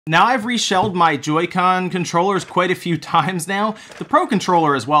Now I've reshelled my JoyCon controllers quite a few times now. The Pro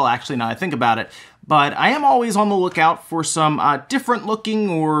controller as well, actually, now I think about it. But I am always on the lookout for some different looking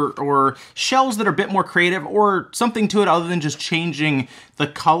or shells that are a bit more creative or something to it other than just changing the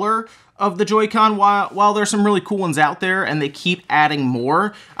color of the JoyCon. While there's some really cool ones out there and they keep adding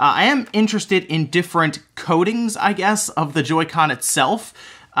more, I am interested in different coatings, I guess, of the JoyCon itself.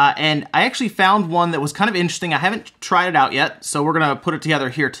 And I actually found one that was kind of interesting. I haven't tried it out yet, so we're going to put it together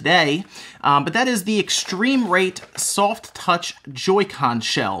here today. But that is the Extreme Rate Soft Touch JoyCon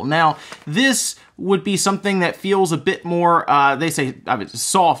shell. Now, this would be something that feels a bit more, they say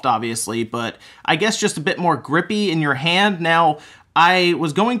soft, obviously, but I guess just a bit more grippy in your hand. Now, I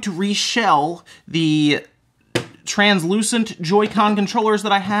was going to reshell the translucent JoyCon controllers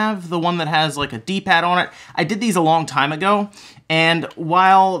that I have, the one that has like a D-pad on it. I did these a long time ago, and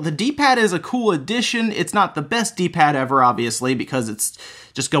while the D-pad is a cool addition, it's not the best D-pad ever, obviously, because it's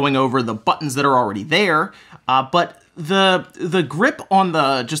just going over the buttons that are already there. But the grip on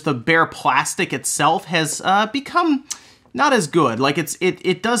just the bare plastic itself has become not as good. Like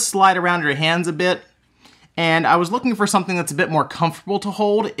it does slide around your hands a bit. And I was looking for something that's a bit more comfortable to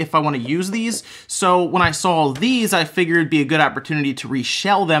hold if I want to use these. So when I saw these, I figured it'd be a good opportunity to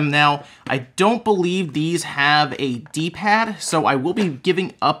reshell them. Now, I don't believe these have a D-pad, so I will be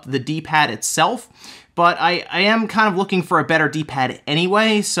giving up the D-pad itself. But I am kind of looking for a better D-pad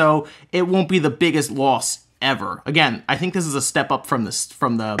anyway, so it won't be the biggest loss ever. Again, I think this is a step up from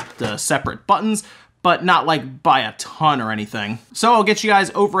the separate buttons, but not like by a ton or anything. So I'll get you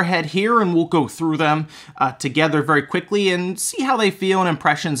guys overhead here and we'll go through them together very quickly and see how they feel and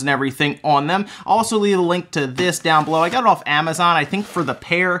impressions and everything on them. I'll also leave a link to this down below. I got it off Amazon, I think, for the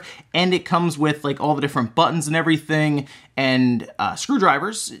pair, and it comes with like all the different buttons and everything and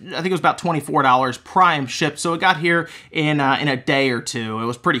screwdrivers. I think it was about $24 prime shipped, so it got here in a day or two. It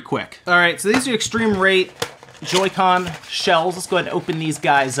was pretty quick. All right, so these are Extreme Rate JoyCon shells. Let's go ahead and open these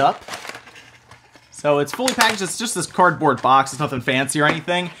guys up. So it's fully packaged, it's just this cardboard box, it's nothing fancy or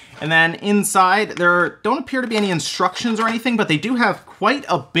anything. And then inside, there don't appear to be any instructions or anything, but they do have quite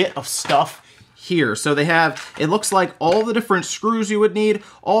a bit of stuff here. So they have, it looks like all the different screws you would need,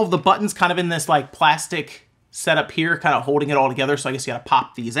 all of the buttons kind of in this like plastic setup here, kind of holding it all together, so I guess you gotta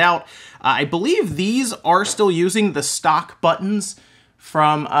pop these out. I believe these are still using the stock buttons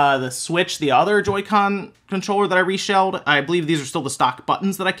from the Switch, the other JoyCon controller that I reshelled. I believe these are still the stock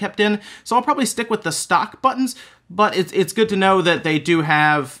buttons that I kept in, so I'll probably stick with the stock buttons, but it's good to know that they do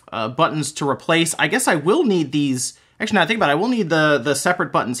have buttons to replace. I guess I will need these, actually now I think about it, I will need the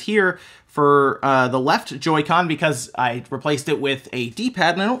separate buttons here for the left JoyCon because I replaced it with a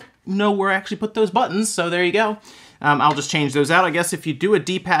D-pad and I don't know where I actually put those buttons, so there you go. I'll just change those out. I guess if you do a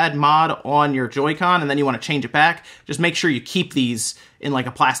D-pad mod on your JoyCon and then you want to change it back, just make sure you keep these in like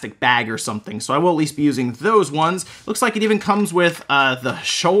a plastic bag or something. So I will at least be using those ones. Looks like it even comes with the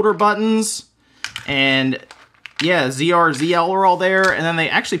shoulder buttons, and yeah, ZR, ZL are all there. And then they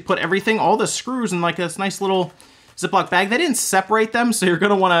actually put everything, all the screws in like this nice little Ziploc bag. They didn't separate them, so you're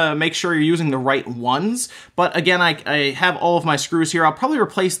going to want to make sure you're using the right ones. But again, I have all of my screws here. I'll probably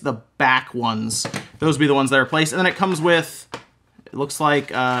replace the back ones. Those will be the ones that I replace. And then it comes with, it looks like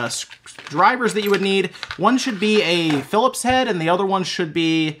drivers that you would need. One should be a Phillips head, and the other one should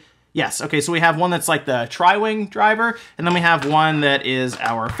be, yes, okay, so we have one that's like the tri-wing driver, and then we have one that is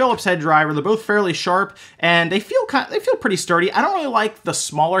our Phillips head driver. They're both fairly sharp, and they feel pretty sturdy. I don't really like the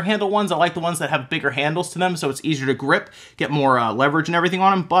smaller handle ones. I like the ones that have bigger handles to them, so it's easier to grip, get more leverage and everything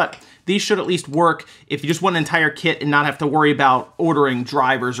on them, but these should at least work if you just want an entire kit and not have to worry about ordering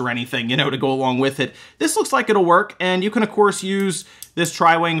drivers or anything, you know, to go along with it. This looks like it'll work, and you can, of course, use this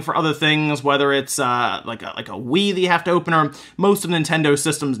tri-wing for other things, whether it's like a Wii that you have to open, or most of Nintendo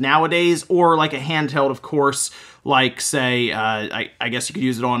systems nowadays, or like a handheld, of course, like, say, I guess you could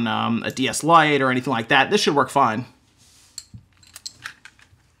use it on a DS Lite or anything like that. This should work fine.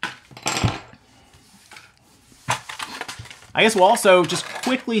 I guess we'll also just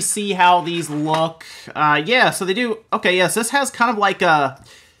quickly see how these look. Yeah, so they do, okay, yes, this has kind of like a,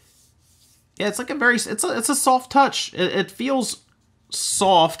 yeah, it's like a very, it's a soft touch. It feels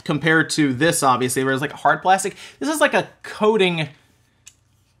soft compared to this, obviously, where it's like a hard plastic. This is like a coating.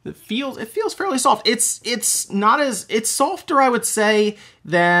 It feels fairly soft. It's not as, it's softer, I would say,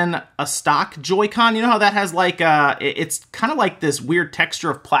 than a stock JoyCon. You know how that has like it's kind of like this weird texture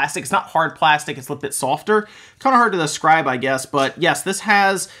of plastic. It's not hard plastic, it's a little bit softer. Kind of hard to describe, I guess, but yes, this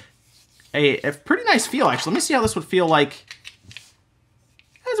has a pretty nice feel, actually. Let me see how this would feel like.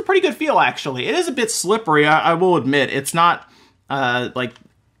 It has a pretty good feel, actually. It is a bit slippery, I will admit. It's not like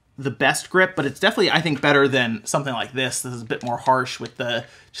the best grip, but it's definitely, I think, better than something like this. This is a bit more harsh with the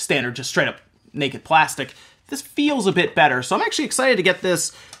standard, just straight up naked plastic. This feels a bit better, so I'm actually excited to get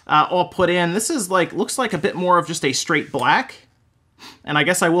this all put in. This is like, looks like a bit more of just a straight black, and I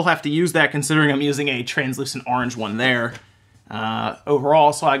guess I will have to use that considering I'm using a translucent orange one there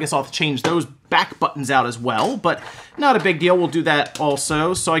overall, so I guess I'll have to change those back buttons out as well, but not a big deal. We'll do that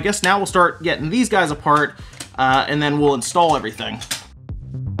also. So I guess now we'll start getting these guys apart, and then we'll install everything.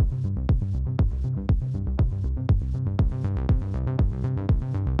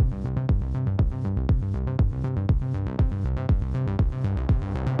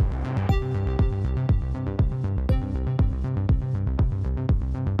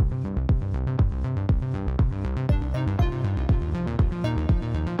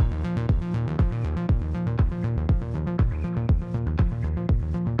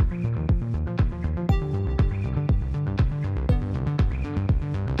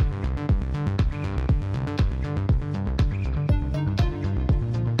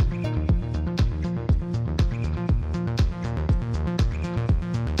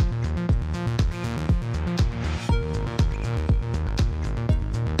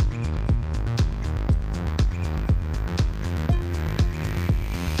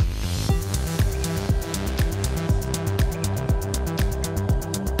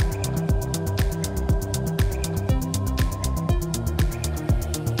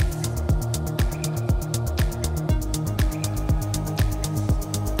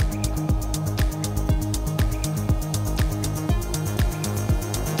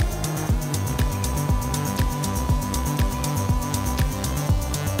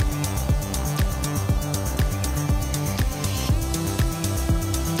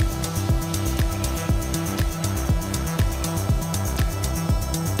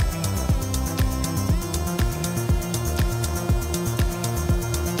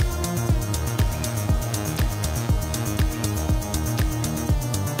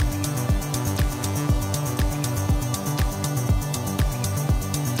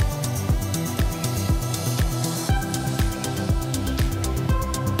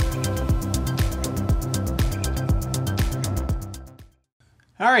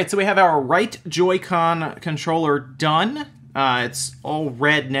 All right, so we have our right Joy-Con controller done. It's all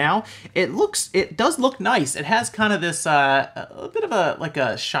red now. It does look nice. It has kind of this a bit of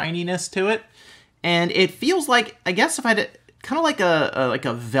a shininess to it, and it feels like, I guess if I did kind of like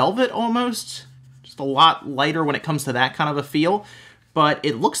a velvet almost, just a lot lighter when it comes to that kind of a feel. But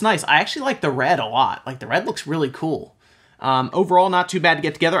it looks nice. I actually like the red a lot. Like the red looks really cool. Overall, not too bad to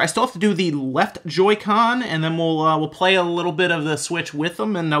get together. I still have to do the left Joy-Con, and then we'll play a little bit of the Switch with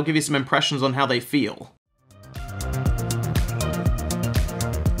them, and I'll give you some impressions on how they feel.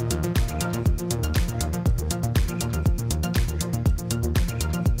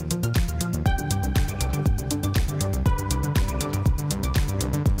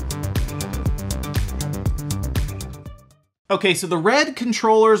 Okay, so the red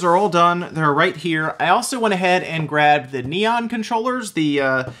controllers are all done. They're right here. I also went ahead and grabbed the neon controllers,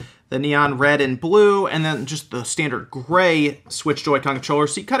 the neon red and blue, and then just the standard gray Switch Joy-Con controller,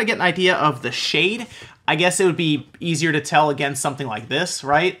 so you kind of get an idea of the shade. I guess it would be easier to tell against something like this,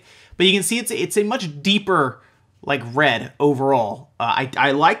 right? But you can see it's a much deeper, like, red overall.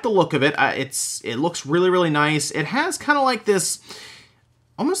 I like the look of it. It looks really, really nice. It has kind of like this,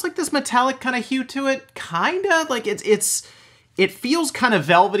 almost like this metallic kind of hue to it, kind of like it feels kind of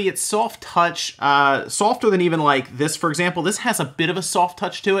velvety. It's soft touch, softer than even like this, for example. This has a bit of a soft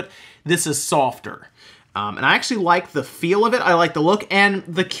touch to it. This is softer. And I actually like the feel of it. I like the look, and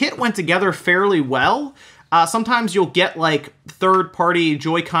the kit went together fairly well. Sometimes you'll get like third-party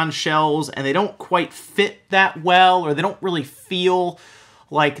Joy-Con shells, and they don't quite fit that well, or they don't really feel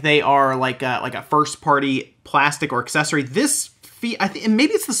like they are like a first-party plastic or accessory. This, I think, and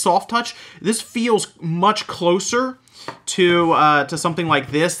maybe it's the soft touch. This feels much closer to something like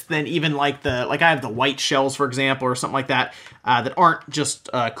this than even like I have the white shells, for example, or something like that, that aren't just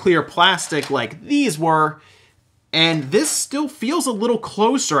clear plastic like these were. And this still feels a little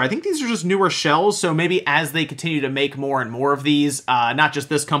closer. I think these are just newer shells, so maybe as they continue to make more and more of these, not just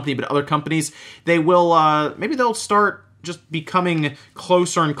this company, but other companies, they will, maybe they'll start just becoming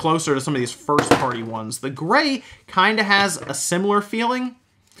closer and closer to some of these first-party ones. The gray kind of has a similar feeling,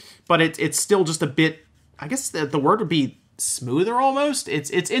 but it's still just a bit, I guess the word would be smoother almost.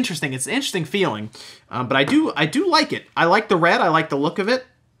 It's interesting. It's an interesting feeling, but I do like it. I like the red. I like the look of it,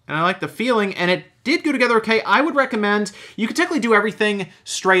 and I like the feeling, and it did go together okay. I would recommend, you could technically do everything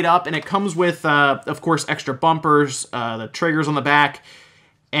straight up, and it comes with, of course, extra bumpers, the triggers on the back,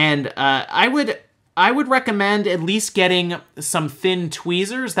 and I I would recommend at least getting some thin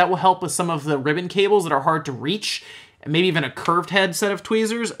tweezers. That will help with some of the ribbon cables that are hard to reach. Maybe even a curved head set of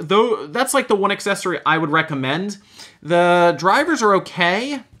tweezers. Though that's like the one accessory I would recommend. The drivers are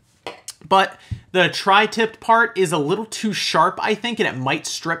okay, but the tri-tipped part is a little too sharp, I think, and it might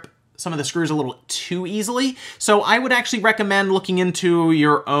strip some of the screws a little too easily. So I would actually recommend looking into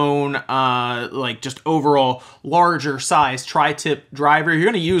your own, like just overall larger size tri-tip driver. You're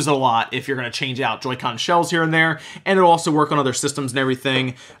gonna use it a lot if you're gonna change out JoyCon shells here and there, and it'll also work on other systems and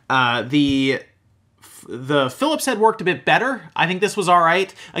everything. The Phillips head worked a bit better. I think this was all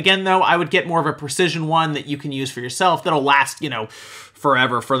right. Again, though, I would get more of a precision one that you can use for yourself that'll last, you know,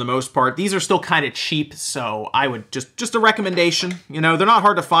 forever for the most part. These are still kind of cheap, so I would just a recommendation. You know, they're not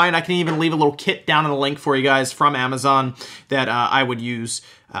hard to find. I can even leave a little kit down in the link for you guys from Amazon that I would use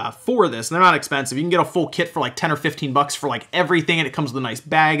for this. And they're not expensive. You can get a full kit for like 10 or 15 bucks for like everything, and it comes with a nice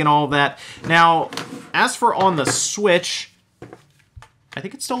bag and all of that. Now, as for on the Switch, I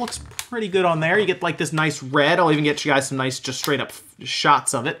think it still looks pretty good on there. You get like this nice red. I'll even get you guys some nice, just straight up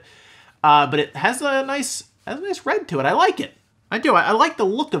shots of it. But it has a nice red to it. I like it. I do. I like the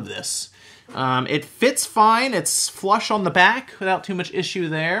look of this. It fits fine. It's flush on the back without too much issue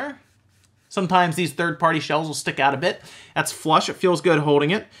there. Sometimes these third-party shells will stick out a bit. That's flush. It feels good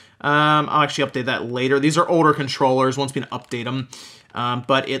holding it. I'll actually update that later. These are older controllers. Wants me to update them.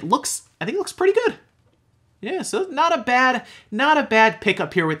 But it looks, I think it looks pretty good. Yeah, so not a bad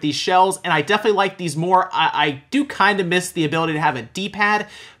pickup here with these shells, and I definitely like these more. I do kind of miss the ability to have a D-pad,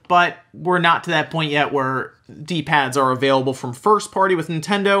 but we're not to that point yet where D-pads are available from first party with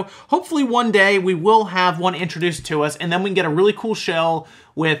Nintendo. Hopefully one day we will have one introduced to us, and then we can get a really cool shell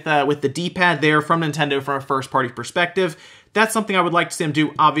with the D-pad there from Nintendo from a first party perspective. That's something I would like to see them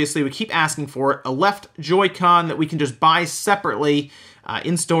do. Obviously, we keep asking for it. A left Joy-Con that we can just buy separately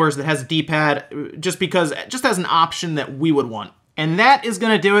in stores that has a D-pad, just as an option that we would want. And that is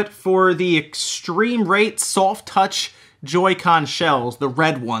going to do it for the Extreme Rate Soft Touch Joy-Con shells, the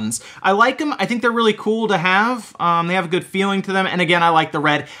red ones. I like them. I think they're really cool to have. They have a good feeling to them. And again, I like the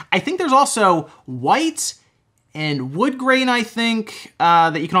red. I think there's also white and wood grain, I think,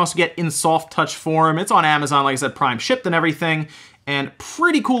 that you can also get in soft touch form. It's on Amazon, like I said, prime shipped and everything. And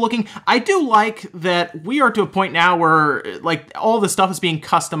pretty cool looking. I do like that we are to a point now where like all the stuff is being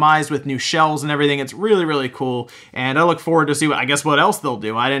customized with new shells and everything. It's really, really cool. And I look forward to see what else they'll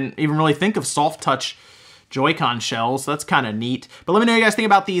do. I didn't even really think of soft touch Joy-Con shells. That's kind of neat. But let me know what you guys think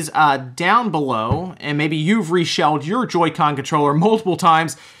about these down below. And maybe you've reshelled your Joy-Con controller multiple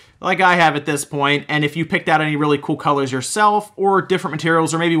times like I have at this point. And if you picked out any really cool colors yourself or different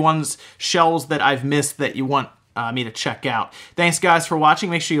materials or maybe shells that I've missed that you want me to check out. Thanks guys for watching.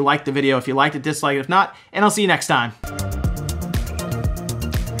 Make sure you like the video if you liked it, dislike it if not, and I'll see you next time.